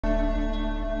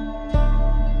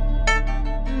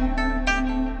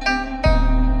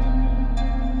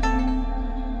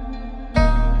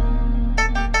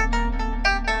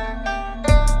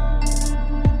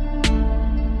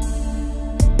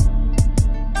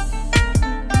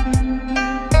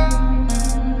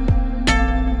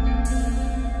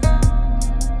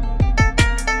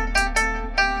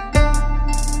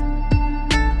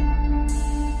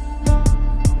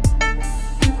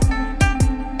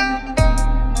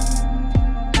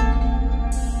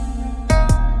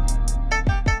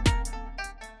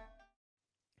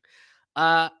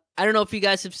I don't know if you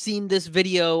guys have seen this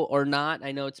video or not.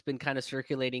 I know it's been kind of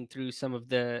circulating through some of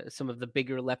the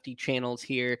bigger lefty channels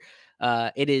here.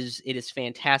 It is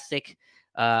fantastic.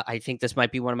 I think this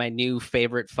might be one of my new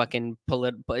favorite fucking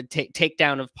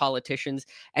takedown of politicians.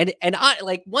 And I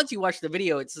like, once you watch the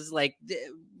video, it's just like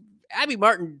Abby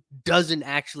Martin doesn't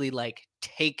actually like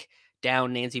take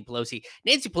down Nancy Pelosi.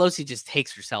 Nancy Pelosi just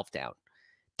takes herself down.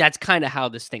 That's kind of how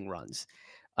this thing runs.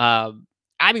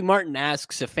 Abby Martin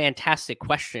asks a fantastic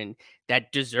question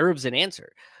that deserves an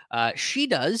answer. She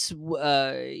does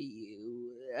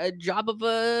a job of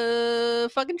a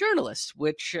fucking journalist,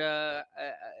 which a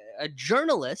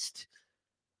journalist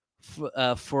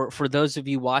for those of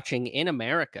you watching in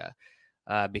America,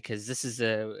 because this is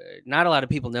not a lot of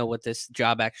people know what this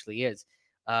job actually is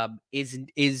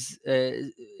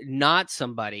not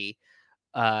somebody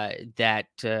that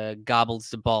gobbles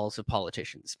the balls of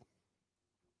politicians.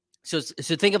 So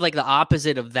think of like the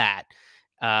opposite of that.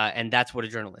 And that's what a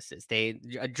journalist is.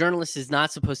 A journalist is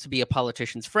not supposed to be a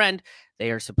politician's friend.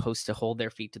 They are supposed to hold their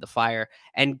feet to the fire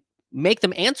and make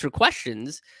them answer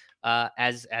questions,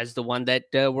 as the one that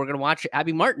we're going to watch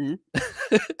Abby Martin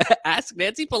ask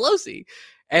Nancy Pelosi.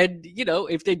 And, you know,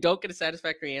 if they don't get a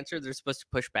satisfactory answer, they're supposed to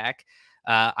push back,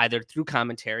 either through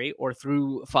commentary or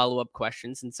through follow-up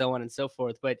questions and so on and so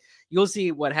forth. But you'll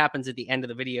see what happens at the end of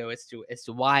the video as to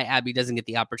why Abby doesn't get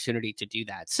the opportunity to do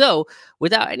that. So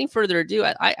without any further ado,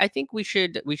 I think we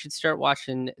should start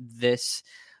watching this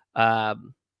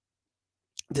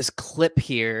this clip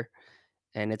here,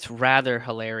 and it's rather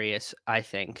hilarious, I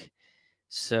think.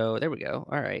 So there we go.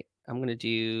 All right, I'm gonna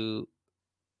do.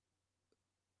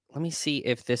 Let me see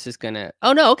if this is gonna.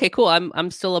 Oh no, okay, cool. I'm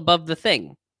still above the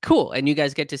thing. Cool, and you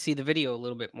guys get to see the video a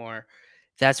little bit more.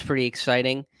 That's pretty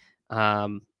exciting,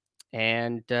 and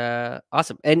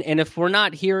awesome. And if we're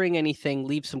not hearing anything,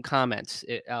 leave some comments.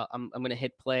 I'm gonna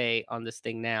hit play on this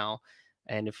thing now,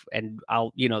 and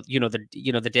I'll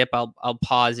the dip. I'll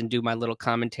pause and do my little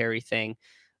commentary thing,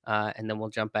 and then we'll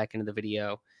jump back into the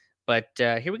video. But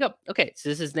here we go. Okay, so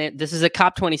this is a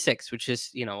COP26, which is,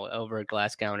 you know, over at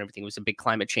Glasgow and everything. It was a big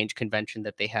climate change convention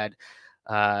that they had.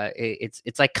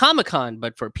 It's like Comic-Con,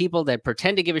 but for people that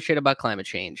pretend to give a shit about climate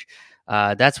change.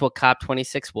 That's what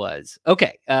COP26 was.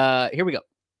 Okay, here we go.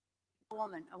 A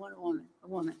woman. I want a woman. A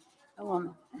woman. A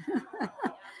woman.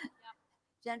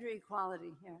 Gender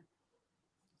equality here.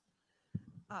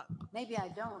 Maybe I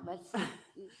don't. Let's see.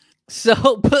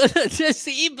 So, but just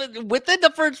even within the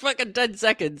first fucking 10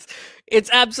 seconds, it's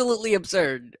absolutely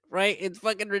absurd, right? It's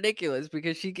fucking ridiculous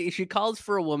because she calls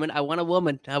for a woman. I want a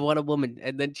woman. I want a woman.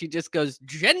 And then she just goes,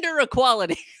 gender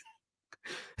equality.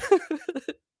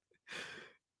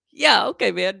 Yeah,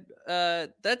 okay, man.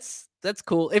 That's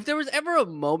cool. If there was ever a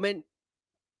moment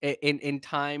in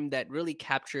time that really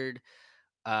captured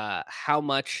how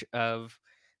much of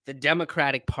the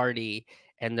Democratic Party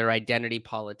and their identity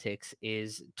politics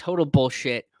is total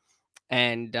bullshit,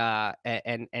 and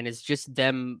it's just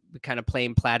them kind of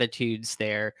playing platitudes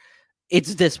there,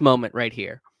 it's this moment right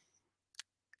here.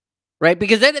 Right?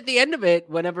 Because then at the end of it,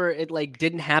 whenever it like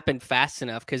didn't happen fast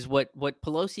enough, because what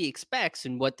Pelosi expects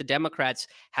and what the Democrats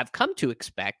have come to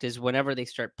expect is whenever they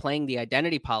start playing the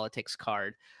identity politics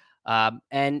card,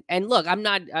 and look,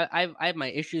 I have my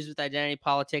issues with identity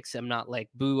politics. I'm not like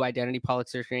boo identity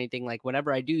politics or anything. Like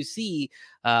whenever I do see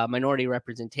minority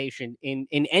representation in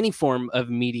any form of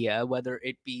media, whether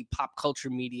it be pop culture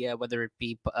media, whether it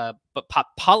be pop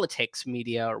politics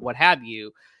media or what have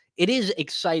you, it is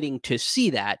exciting to see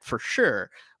that for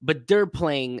sure. But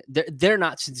they're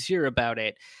not sincere about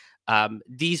it.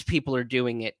 These people are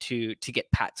doing it to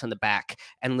get pats on the back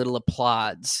and little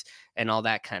applauds and all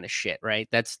that kind of shit, right?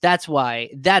 That's why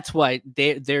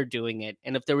they're doing it.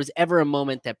 And if there was ever a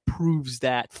moment that proves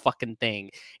that fucking thing,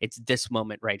 it's this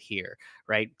moment right here,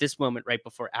 right? This moment right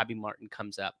before Abby Martin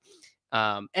comes up.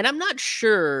 And I'm not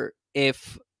sure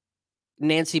if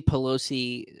Nancy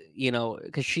Pelosi, you know,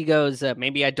 because she goes,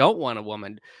 maybe I don't want a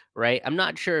woman, right? I'm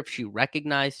not sure if she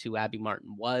recognized who Abby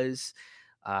Martin was.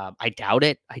 I doubt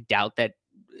it. I doubt that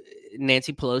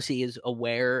Nancy Pelosi is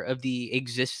aware of the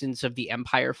existence of the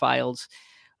Empire Files,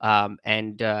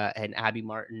 and Abby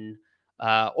Martin,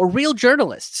 or real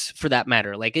journalists for that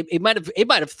matter. Like it might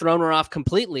have thrown her off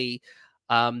completely,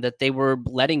 that they were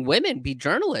letting women be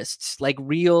journalists, like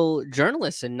real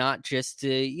journalists, and not just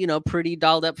pretty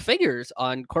dolled up figures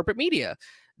on corporate media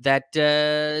that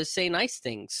say nice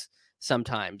things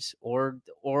sometimes, or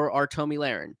are Tomi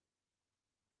Lahren.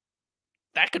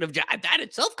 That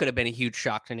itself could have been a huge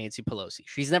shock to Nancy Pelosi.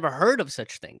 She's never heard of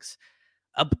such things.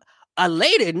 A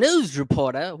lady news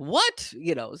reporter? What?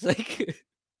 You know, it's like,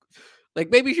 Like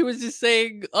maybe she was just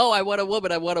saying, "Oh, I want a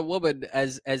woman. I want a woman,"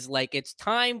 as like it's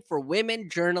time for women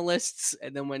journalists.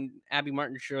 And then when Abby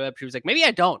Martin showed up, she was like, "Maybe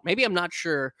I don't. Maybe I'm not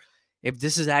sure if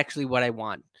this is actually what I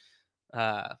want."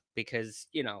 Because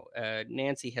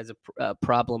Nancy has a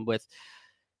problem with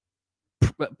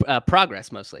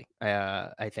progress mostly.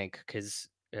 I think because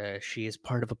she is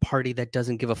part of a party that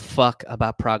doesn't give a fuck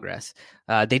about progress.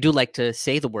 They do like to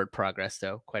say the word progress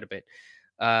though quite a bit.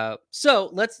 So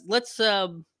let's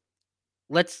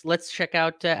check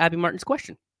out Abby Martin's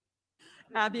question.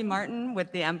 Abby Martin with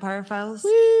the Empire Files.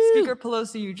 Woo! Speaker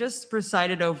Pelosi, you just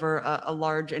presided over a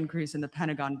large increase in the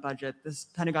Pentagon budget. This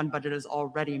Pentagon budget is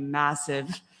already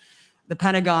massive. The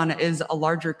Pentagon is a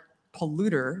larger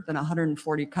polluter than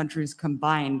 140 countries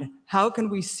combined. How can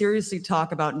we seriously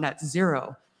talk about net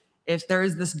zero if there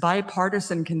is this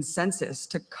bipartisan consensus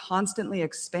to constantly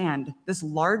expand this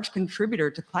large contributor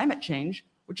to climate change,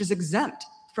 which is exempt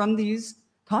from these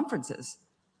conferences?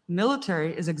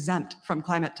 Military is exempt from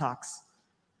climate talks.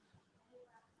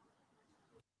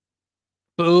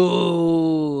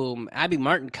 Boom! Abby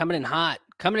Martin coming in hot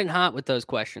with those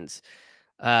questions.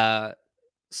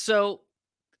 So,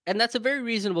 and that's a very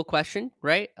reasonable question,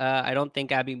 right? I don't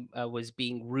think Abby was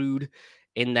being rude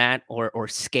in that or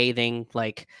scathing.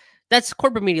 Like that's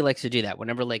corporate media likes to do that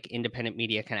whenever like independent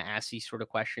media kind of asks these sort of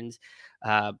questions,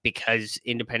 because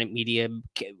independent media,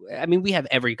 I mean, we have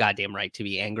every goddamn right to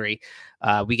be angry.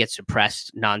 We get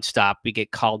suppressed nonstop. We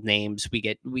get called names.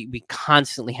 We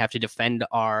constantly have to defend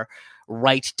our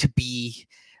right to be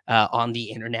on the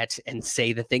internet and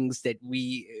say the things that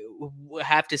we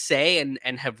have to say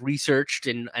and have researched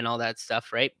and all that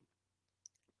stuff, right?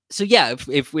 So yeah,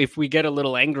 if we get a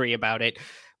little angry about it,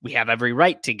 we have every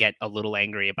right to get a little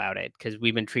angry about it because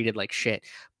we've been treated like shit.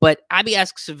 But Abby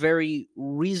asks a very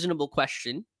reasonable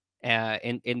question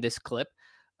in this clip.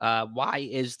 Why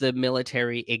is the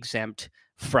military exempt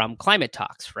from climate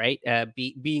talks? Right,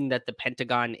 being that the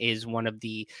Pentagon is one of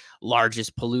the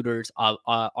largest polluters of,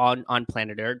 on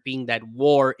planet Earth, being that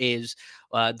war is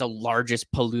the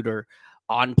largest polluter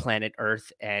on planet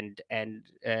Earth, and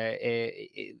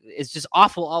it's just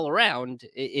awful all around.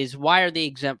 Is why are they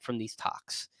exempt from these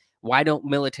talks? Why don't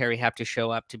military have to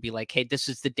show up to be like, hey, this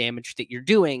is the damage that you're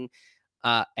doing,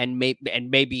 and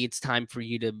maybe it's time for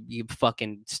you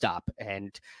fucking stop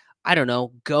and I don't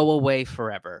know, go away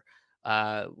forever.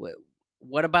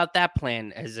 What about that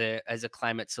plan as a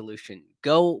climate solution?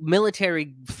 Go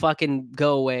military, fucking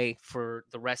go away for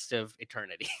the rest of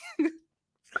eternity.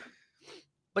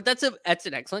 But that's an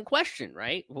excellent question,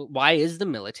 right? Why is the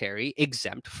military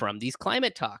exempt from these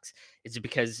climate talks? Is it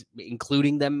because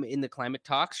including them in the climate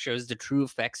talks shows the true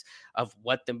effects of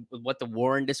what the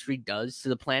war industry does to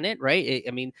the planet, right?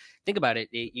 I mean, think about it.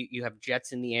 You have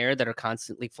jets in the air that are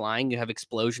constantly flying. You have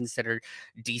explosions that are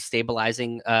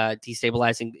destabilizing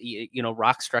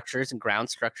rock structures and ground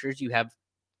structures. You have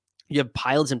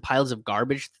piles and piles of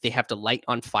garbage that they have to light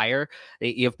on fire.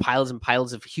 You have piles and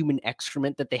piles of human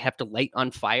excrement that they have to light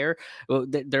on fire. Well,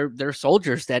 they're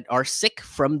soldiers that are sick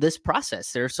from this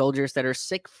process. There are soldiers that are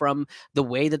sick from the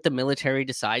way that the military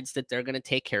decides that they're going to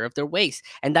take care of their waste,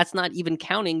 and that's not even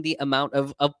counting the amount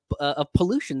of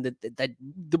pollution that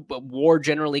the war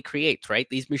generally creates. Right?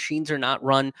 These machines are not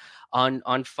run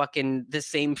on fucking the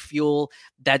same fuel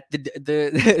that the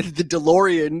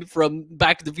DeLorean from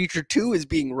Back to the Future 2 is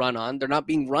being run on. They're not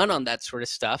being run on that sort of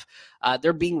stuff.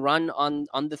 They're being run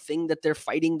on the thing that they're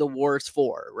fighting the wars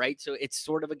for, right? So it's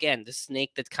sort of, again, the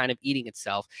snake that's kind of eating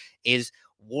itself is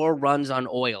war runs on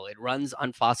oil. It runs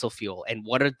on fossil fuel. And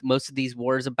what are most of these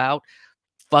wars about?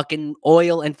 Fucking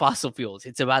oil and fossil fuels.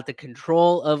 It's about the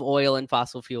control of oil and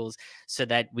fossil fuels so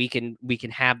that we can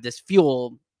have this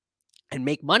fuel and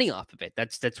make money off of it.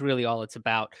 That's really all it's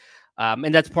about.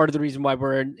 And that's part of the reason why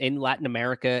we're in Latin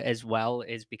America as well,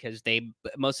 is because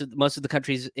most of the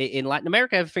countries in Latin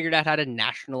America have figured out how to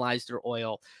nationalize their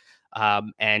oil,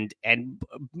 and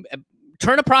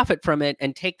turn a profit from it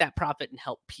and take that profit and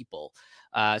help people.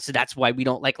 So that's why we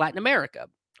don't like Latin America.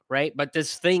 Right. But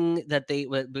this thing that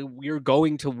we're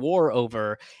going to war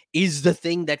over is the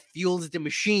thing that fuels the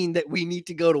machine that we need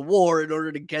to go to war in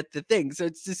order to get the thing. So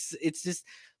it's just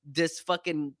this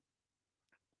fucking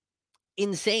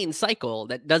insane cycle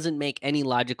that doesn't make any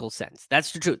logical sense.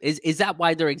 That's the truth. Is that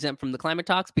why they're exempt from the climate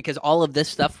talks? Because all of this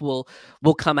stuff will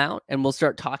come out and we'll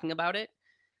start talking about it?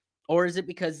 Or is it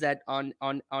because that on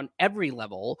every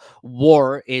level,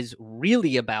 war is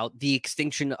really about the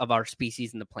extinction of our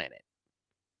species and the planet?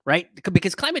 Right?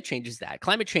 Because climate change is that.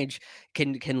 Climate change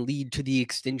can lead to the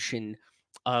extinction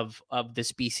of the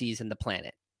species and the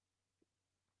planet.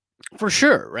 For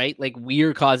sure, right? Like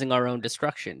we're causing our own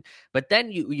destruction. But then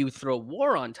you throw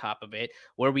war on top of it,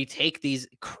 where we take these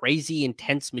crazy,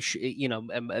 intense,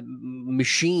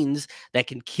 machines that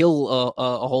can kill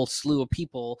a whole slew of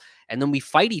people, and then we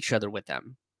fight each other with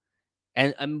them,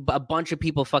 and a bunch of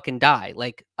people fucking die.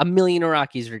 Like 1 million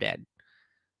Iraqis are dead,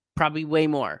 probably way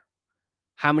more.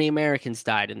 How many Americans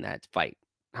died in that fight?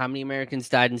 How many Americans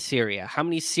died in Syria? How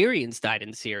many Syrians died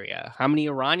in Syria? How many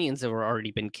Iranians have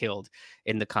already been killed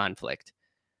in the conflict?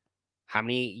 How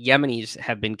many Yemenis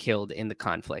have been killed in the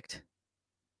conflict?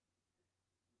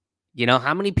 You know,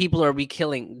 how many people are we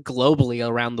killing globally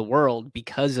around the world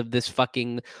because of this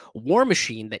fucking war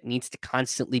machine that needs to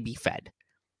constantly be fed?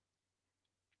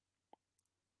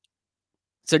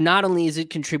 So not only is it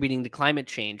contributing to climate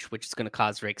change, which is going to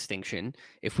cause extinction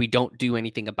if we don't do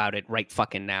anything about it right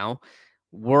fucking now,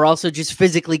 we're also just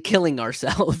physically killing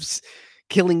ourselves,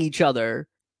 killing each other,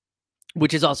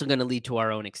 which is also going to lead to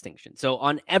our own extinction. So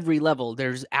on every level,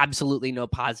 there's absolutely no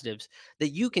positives that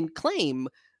you can claim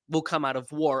will come out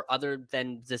of war other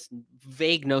than this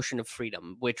vague notion of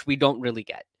freedom, which we don't really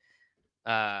get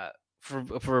for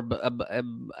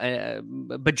a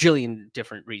bajillion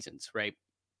different reasons, right?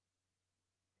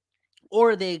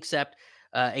 Or they accept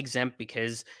exempt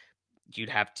because you'd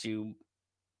have to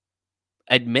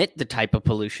admit the type of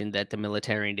pollution that the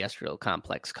military industrial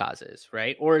complex causes,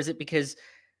 right? Or is it because,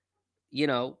 you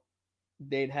know,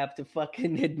 they'd have to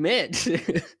fucking admit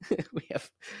we have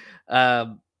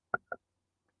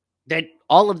that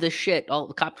all of this shit, all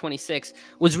the COP26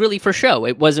 was really for show.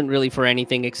 It wasn't really for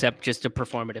anything except just a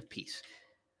performative piece.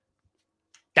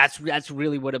 That's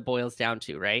really what it boils down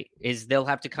to, right? Is they'll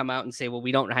have to come out and say, well,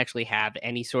 we don't actually have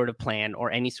any sort of plan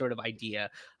or any sort of idea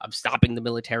of stopping the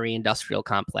military industrial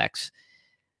complex.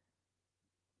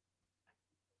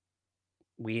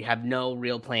 We have no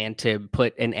real plan to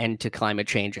put an end to climate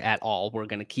change at all. We're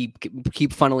going to keep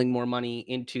funneling more money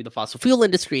into the fossil fuel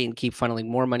industry and keep funneling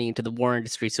more money into the war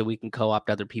industry so we can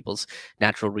co-opt other people's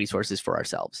natural resources for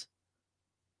ourselves.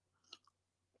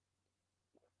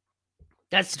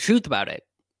 That's the truth about it.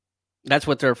 That's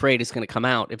what they're afraid is going to come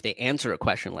out if they answer a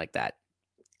question like that.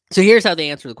 So here's how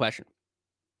they answer the question.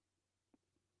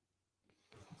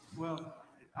 Well,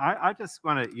 I just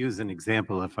want to use an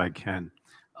example if I can.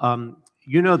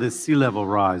 You know, the sea level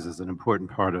rise is an important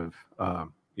part of,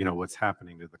 what's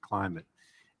happening to the climate.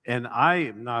 And I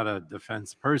am not a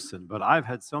defense person, but I've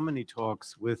had so many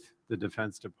talks with the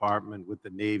Defense Department, with the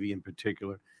Navy in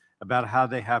particular, about how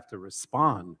they have to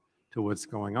respond to what's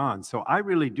going on. So I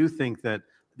really do think that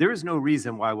there is no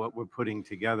reason why what we're putting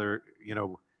together,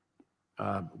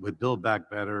 with Build Back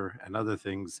Better and other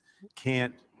things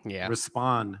can't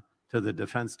respond to the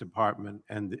Defense Department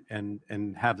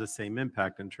and have the same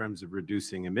impact in terms of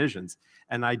reducing emissions.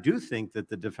 And I do think that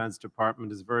the Defense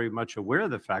Department is very much aware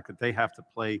of the fact that they have to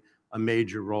play a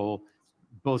major role,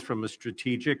 both from a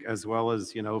strategic as well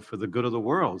as, for the good of the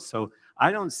world. So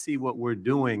I don't see what we're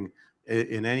doing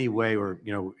in any way or,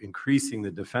 increasing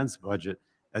the defense budget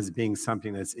as being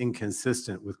something that's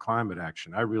inconsistent with climate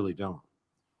action. I really don't.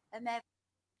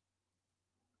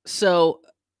 So,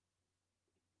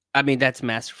 I mean, that's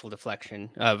masterful deflection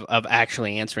of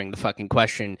actually answering the fucking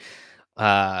question,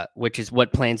 which is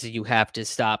what plans do you have to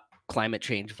stop climate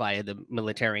change via the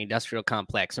military industrial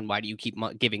complex, and why do you keep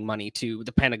giving money to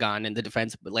the Pentagon and the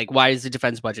defense? Like, why is the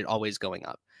defense budget always going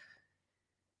up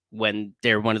when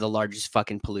they're one of the largest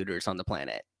fucking polluters on the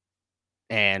planet?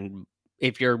 And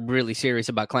if you're really serious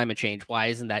about climate change, why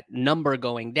isn't that number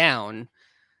going down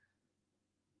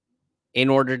in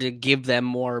order to give them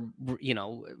more,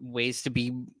 ways to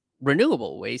be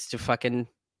renewable, ways to fucking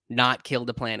not kill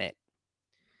the planet?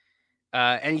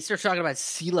 And he starts talking about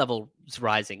sea levels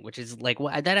rising, which is like,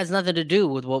 well, that has nothing to do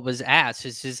with what was asked.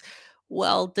 It's just,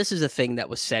 well, this is a thing that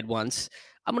was said once.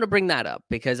 I'm going to bring that up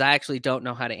because I actually don't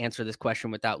know how to answer this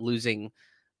question without losing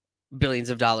billions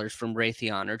of dollars from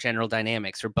Raytheon or General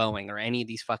Dynamics or Boeing or any of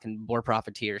these fucking war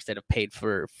profiteers that have paid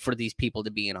for these people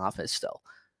to be in office still.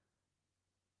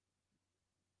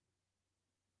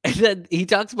 And then he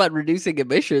talks about reducing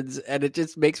emissions, and it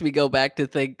just makes me go back to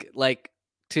think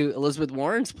to Elizabeth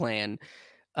Warren's plan,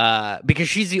 because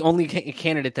she's the only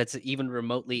candidate that's even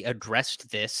remotely addressed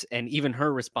this, and even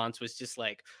her response was just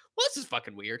like, well, this is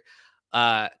fucking weird.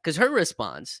 Because her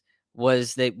response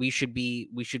was that there should be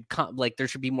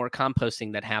more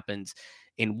composting that happens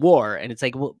in war. And it's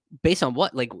like, well, based on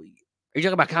what? Like, are you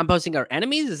talking about composting our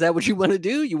enemies? Is that what you want to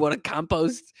do? You want to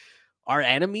compost our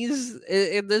enemies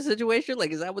in this situation?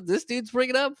 Like, is that what this dude's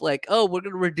bringing up? Like, oh, we're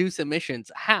going to reduce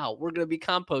emissions. How? We're going to be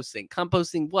composting.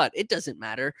 Composting what? It doesn't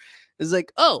matter. It's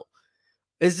like, oh,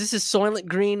 Is this a Soylent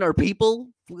Green or people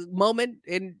moment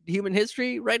in human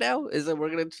history right now? Is that we're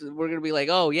gonna be like,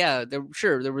 oh yeah,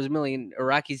 sure there was a million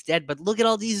Iraqis dead, but look at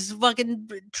all these fucking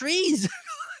trees.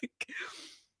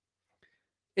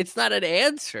 It's not an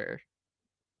answer.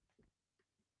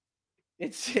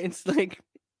 It's like,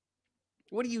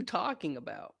 what are you talking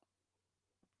about?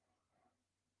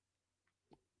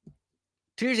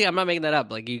 Seriously, I'm not making that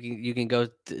up. Like you can go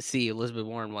to see Elizabeth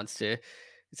Warren wants to.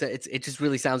 It just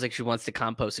really sounds like she wants to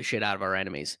compost the shit out of our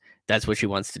enemies. That's what she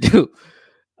wants to do.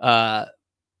 But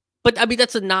I mean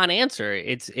that's a non-answer.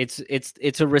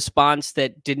 It's a response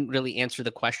that didn't really answer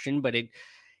the question, but it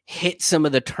hit some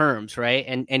of the terms, right?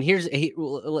 And this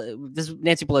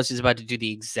Nancy Pelosi is about to do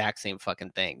the exact same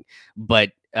fucking thing,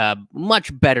 but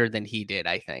much better than he did,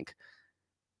 I think.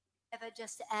 If I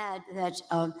just add that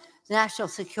national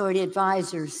security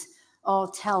advisors all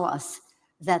tell us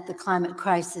that the climate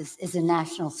crisis is a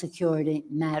national security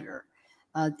matter.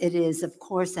 It is, of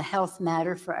course, a health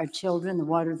matter for our children, the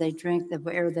water they drink, the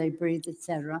air they breathe,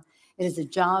 etc. It is a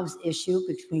jobs issue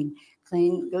between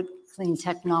good, clean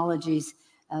technologies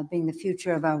being the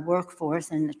future of our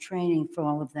workforce and the training for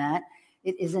all of that.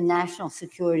 It is a national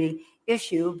security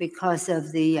issue because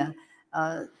of the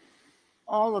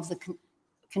all of the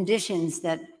conditions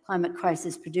that climate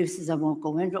crisis produces. I won't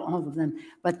go into all of them,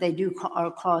 but they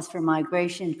are cause for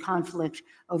migration, conflict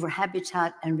over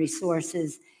habitat and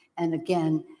resources, and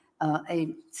again,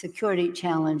 a security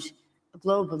challenge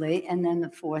globally. And then the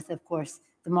fourth, of course,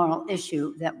 the moral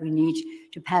issue that we need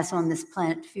to pass on this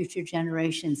planet to future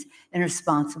generations in a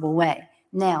responsible way.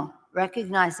 Now,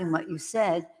 recognizing what you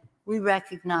said, we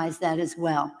recognize that as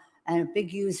well. And a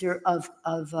big user of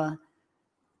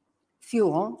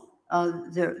fuel.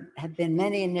 There have been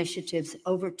many initiatives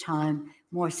over time,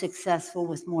 more successful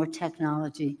with more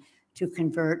technology, to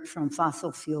convert from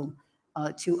fossil fuel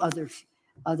to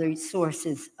other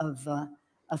sources of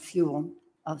fuel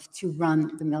to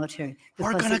run the military.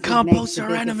 We're going to compost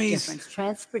our enemies. Difference.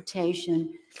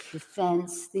 Transportation,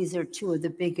 defense, these are two of the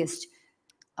biggest,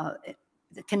 that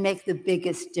can make the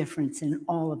biggest difference in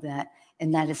all of that.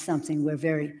 And that is something we're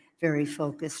very, very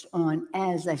focused on.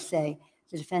 As I say,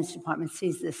 the Defense Department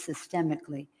sees this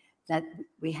systemically, that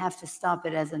we have to stop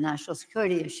it as a national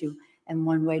security issue. And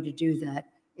one way to do that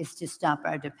is to stop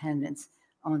our dependence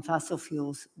on fossil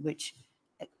fuels, which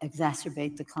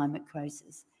exacerbate the climate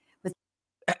crisis. But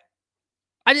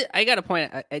I got a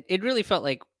point. It really felt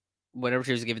like whenever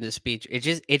she was giving this speech,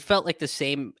 it felt like the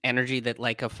same energy that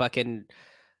like a fucking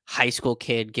high school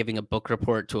kid giving a book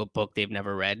report to a book they've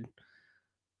never read.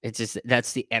 It's just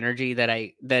that's the energy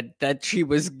that she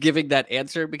was giving that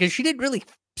answer, because she didn't really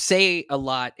say a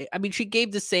lot. I mean, she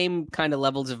gave the same kind of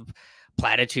levels of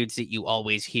platitudes that you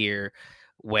always hear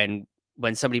when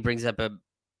somebody brings up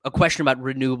a question about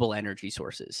renewable energy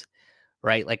sources,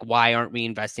 right? Like, why aren't we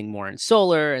investing more in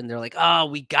solar? And they're like, oh,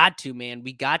 we got to, man,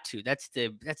 we got to. That's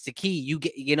the key. You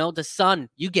get, the sun,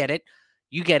 you get it,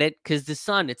 because the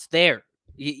sun, it's there,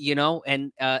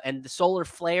 and the solar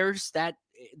flares that.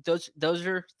 Those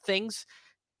are things,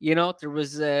 there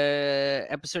was a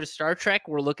episode of Star Trek.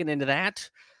 We're looking into that.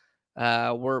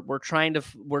 We're trying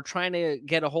to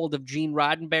get a hold of Gene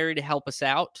Roddenberry to help us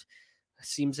out.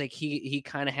 Seems like he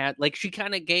kind of had, like, she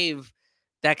kind of gave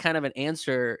that kind of an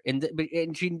answer, and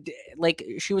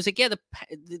she was like, yeah,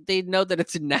 they know that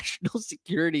it's a national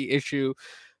security issue,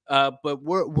 but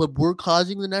we're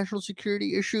causing the national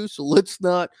security issue, so let's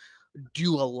not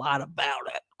do a lot about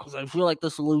it, because I feel like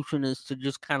the solution is to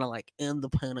just kind of like end the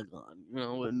Pentagon,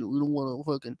 and we don't want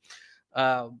to fucking,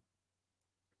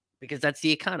 because that's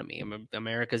the economy.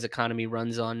 America's economy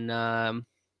runs on,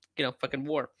 fucking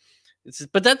war.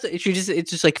 But it's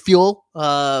just like fuel.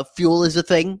 Fuel is a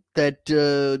thing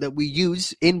that we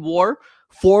use in war,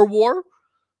 for war,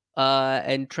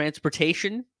 and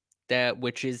transportation.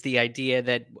 Which is the idea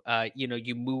that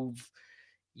you move.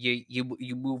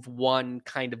 You move one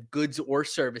kind of goods or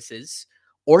services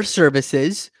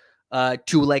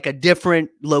to like a different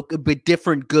but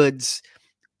different goods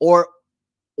or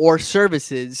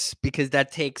services, because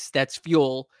that's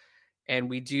fuel, and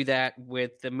we do that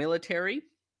with the military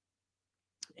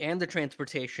and the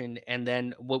transportation. And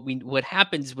then what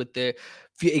happens with it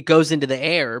goes into the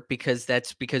air, because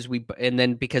because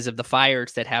of the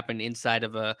fires that happen inside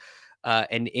of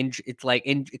it's like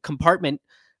in compartment.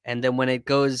 And then when it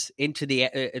goes into the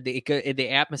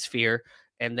atmosphere,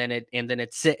 and then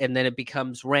it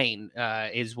becomes rain,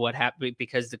 is what happened,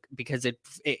 because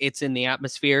it's in the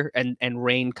atmosphere, and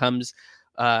rain comes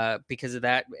because of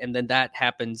that, and then that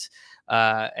happens,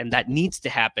 and that needs to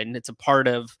happen. It's a part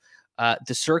of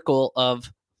the circle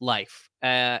of life,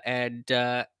 and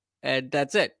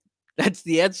that's it. That's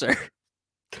the answer.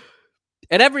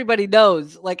 And everybody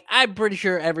knows, like, I'm pretty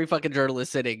sure every fucking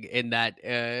journalist sitting in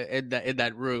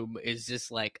that room is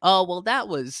just like, oh, well, that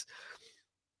was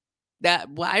that.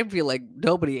 Well, I feel like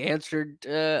nobody answered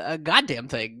a goddamn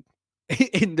thing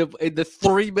in the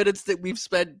 3 minutes that we've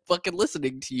spent fucking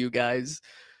listening to you guys.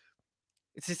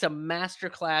 It's just a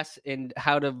masterclass in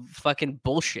how to fucking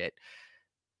bullshit.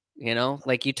 You know,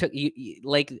 like you took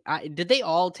did they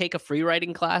all take a free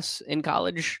writing class in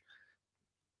college?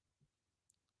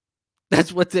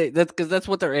 That's because that's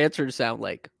what their answers sound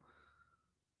like.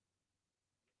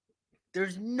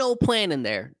 There's no plan in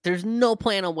there. There's no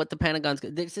plan on what the Pentagon's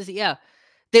going to do. Yeah.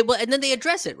 And then they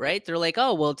address it, right? They're like,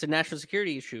 oh, well, it's a national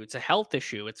security issue. It's a health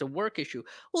issue. It's a work issue.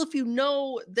 Well, if you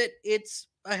know that it's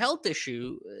a health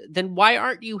issue, then why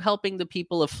aren't you helping the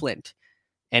people of Flint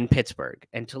and Pittsburgh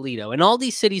and Toledo and all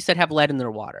these cities that have lead in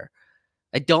their water?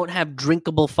 I don't have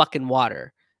drinkable fucking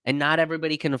water. And not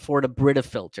everybody can afford a Brita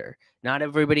filter. Not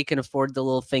everybody can afford the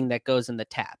little thing that goes in the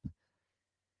tap.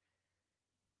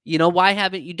 You know, why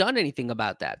haven't you done anything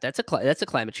about that? That's a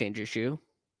climate change issue.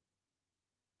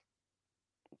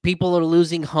 People are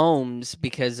losing homes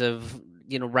because of,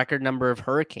 record number of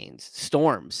hurricanes,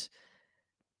 storms.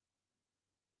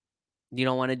 You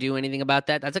don't want to do anything about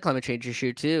that? That's a climate change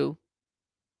issue too.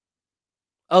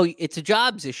 Oh, it's a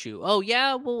jobs issue. Oh,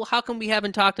 yeah? Well, how come we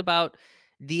haven't talked about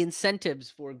the incentives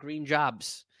for green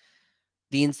jobs?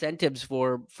 The incentives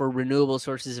for renewable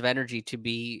sources of energy to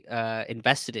be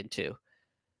invested into,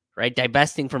 right?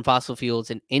 Divesting from fossil fuels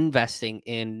and investing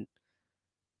in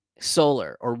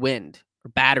solar or wind or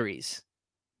batteries,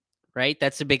 right?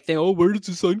 That's the big thing. Oh, where does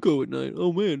the sun go at night?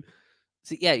 Oh, man.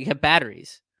 So, yeah, you have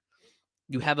batteries.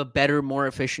 You have a better, more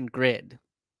efficient grid.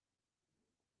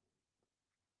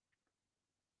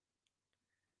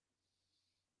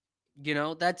 You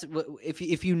know, that's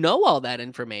if you know all that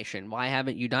information, why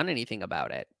haven't you done anything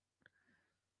about it?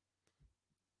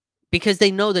 Because they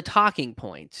know the talking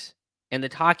points, and the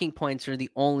talking points are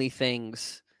the only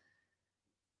things.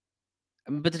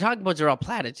 But the talking points are all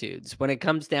platitudes when it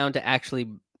comes down to actually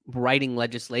writing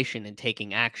legislation and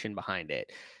taking action behind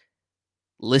it.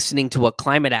 Listening to what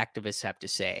climate activists have to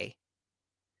say.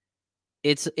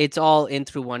 It's all in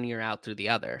through one ear, out through the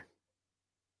other.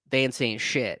 They ain't saying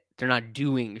shit. They're not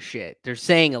doing shit. They're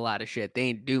saying a lot of shit. They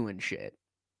ain't doing shit.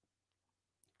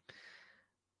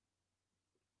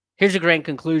 Here's a grand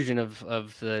conclusion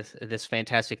of this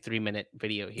fantastic 3-minute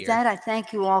video here. Dad, I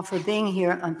thank you all for being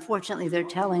here. Unfortunately, they're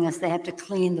telling us they have to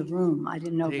clean the room. I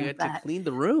didn't know They about have that. to clean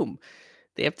the room.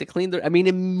 They have to clean the. I mean,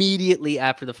 immediately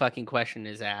after the fucking question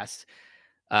is asked,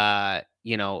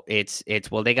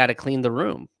 it's well, they got to clean the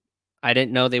room. I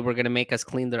didn't know they were going to make us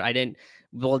clean the. I didn't.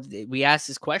 Well, we asked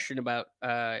this question about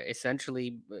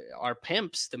essentially our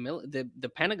pimps,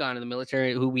 the Pentagon and the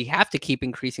military, who we have to keep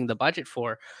increasing the budget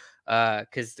for,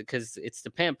 because it's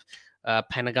the pimp,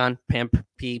 Pentagon, pimp,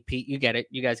 P. You get it,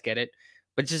 you guys get it.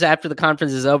 But just after the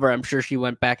conference is over, I'm sure she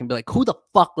went back and be like, "Who the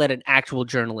fuck let an actual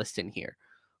journalist in here?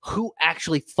 Who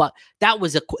actually fuck?" That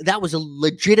was a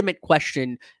legitimate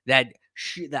question that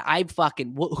I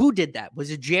fucking. Who did that?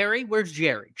 Was it Jerry? Where's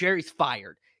Jerry? Jerry's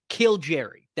fired. Kill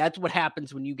Jerry. That's what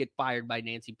happens when you get fired by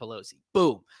Nancy Pelosi.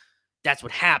 Boom. That's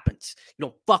what happens. You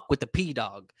don't fuck with the P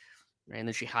dog. Right? And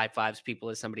then she high fives people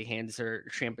as somebody hands her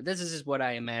champagne. This is just what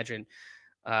I imagine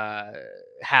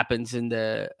happens in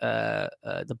the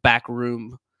back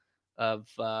room of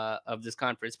this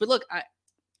conference. But look,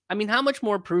 I mean, how much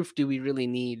more proof do we really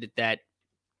need that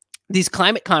these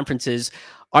climate conferences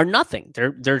are nothing?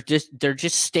 They're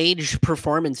just staged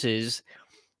performances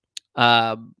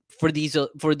for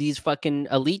these fucking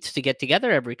elites to get together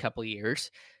every couple of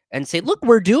years and say, look,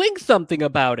 we're doing something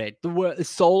about it. The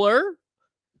solar,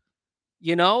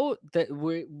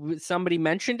 that somebody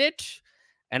mentioned it,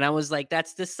 and I was like,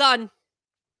 that's the sun.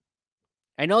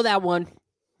 I know that one.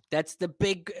 That's the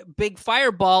big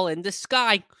fireball in the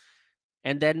sky.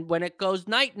 And then when it goes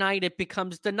night, it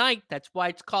becomes the night. That's why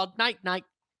it's called night.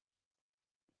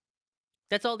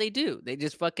 That's all they do. They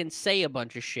just fucking say a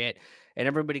bunch of shit, and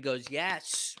everybody goes,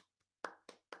 yes.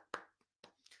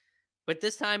 But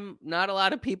this time, not a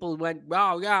lot of people went,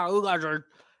 oh, yeah, you guys are,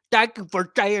 thank you for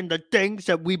saying the things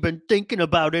that we've been thinking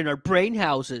about in our brain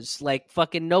houses. Like,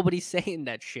 fucking nobody's saying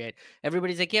that shit.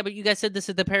 Everybody's like, yeah, but you guys said this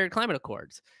at the Paris Climate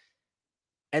Accords.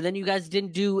 And then you guys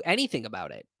didn't do anything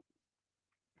about it.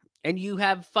 And you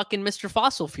have fucking Mr.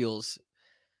 Fossil Fuels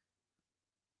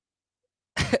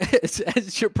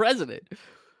as your president.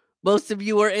 Most of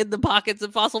you are in the pockets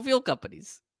of fossil fuel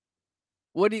companies.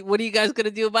 What are you guys going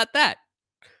to do about that?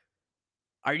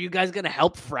 Are you guys going to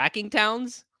help fracking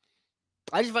towns?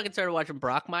 I just fucking started watching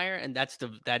Brockmire, and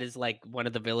that is like one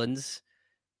of the villains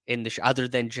in the show, other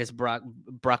than just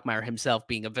Brockmire himself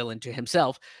being a villain to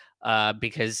himself,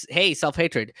 because hey,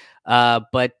 self-hatred.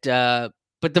 But the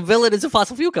villain is a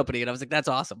fossil fuel company, and I was like, that's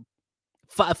awesome.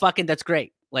 Fucking that's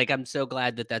great. Like, I'm so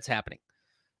glad that that's happening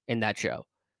in that show.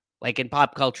 Like, in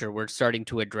pop culture, we're starting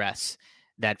to address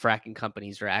that fracking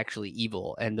companies are actually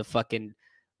evil, and the fucking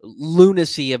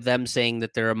lunacy of them saying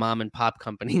that they're a mom and pop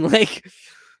company. Like,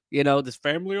 you know, this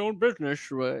family owned business.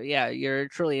 Yeah, you're a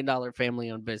 $1 trillion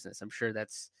family owned business. I'm sure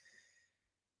that's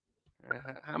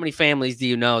how many families do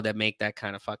you know that make that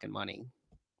kind of fucking money?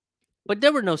 But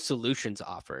there were no solutions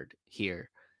offered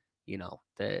here, you know,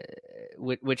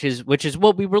 which is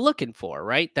what we were looking for,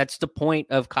 right? That's the point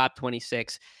of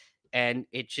COP26. And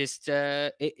it just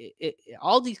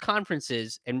all these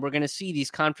conferences, and we're going to see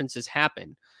these conferences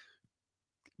happen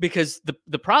because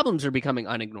the problems are becoming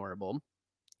unignorable.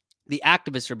 The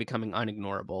activists are becoming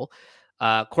unignorable.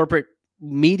 Corporate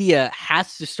media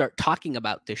has to start talking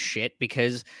about this shit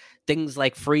because things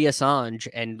like free Assange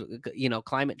and, you know,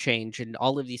 climate change and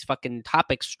all of these fucking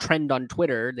topics trend on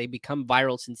Twitter. They become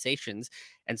viral sensations.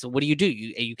 And so what do?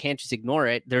 You can't just ignore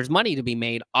it. There's money to be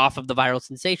made off of the viral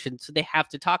sensation. So they have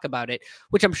to talk about it,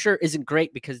 which I'm sure isn't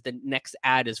great because the next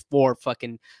ad is for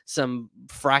fucking some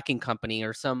fracking company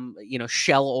or some, you know,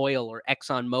 Shell Oil or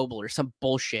Exxon Mobil or some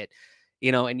bullshit.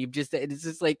 You know, and it's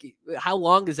just like, how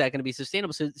long is that going to be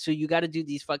sustainable? So you got to do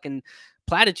these fucking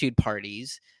platitude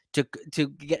parties to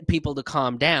get people to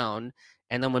calm down.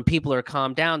 And then when people are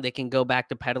calmed down, they can go back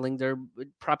to peddling their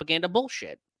propaganda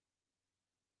bullshit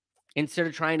instead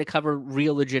of trying to cover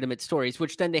real legitimate stories,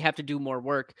 which then they have to do more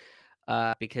work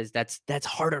because that's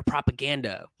harder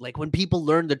propaganda. Like, when people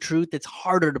learn the truth, it's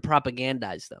harder to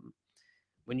propagandize them.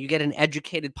 When you get an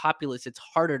educated populace, it's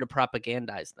harder to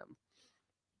propagandize them.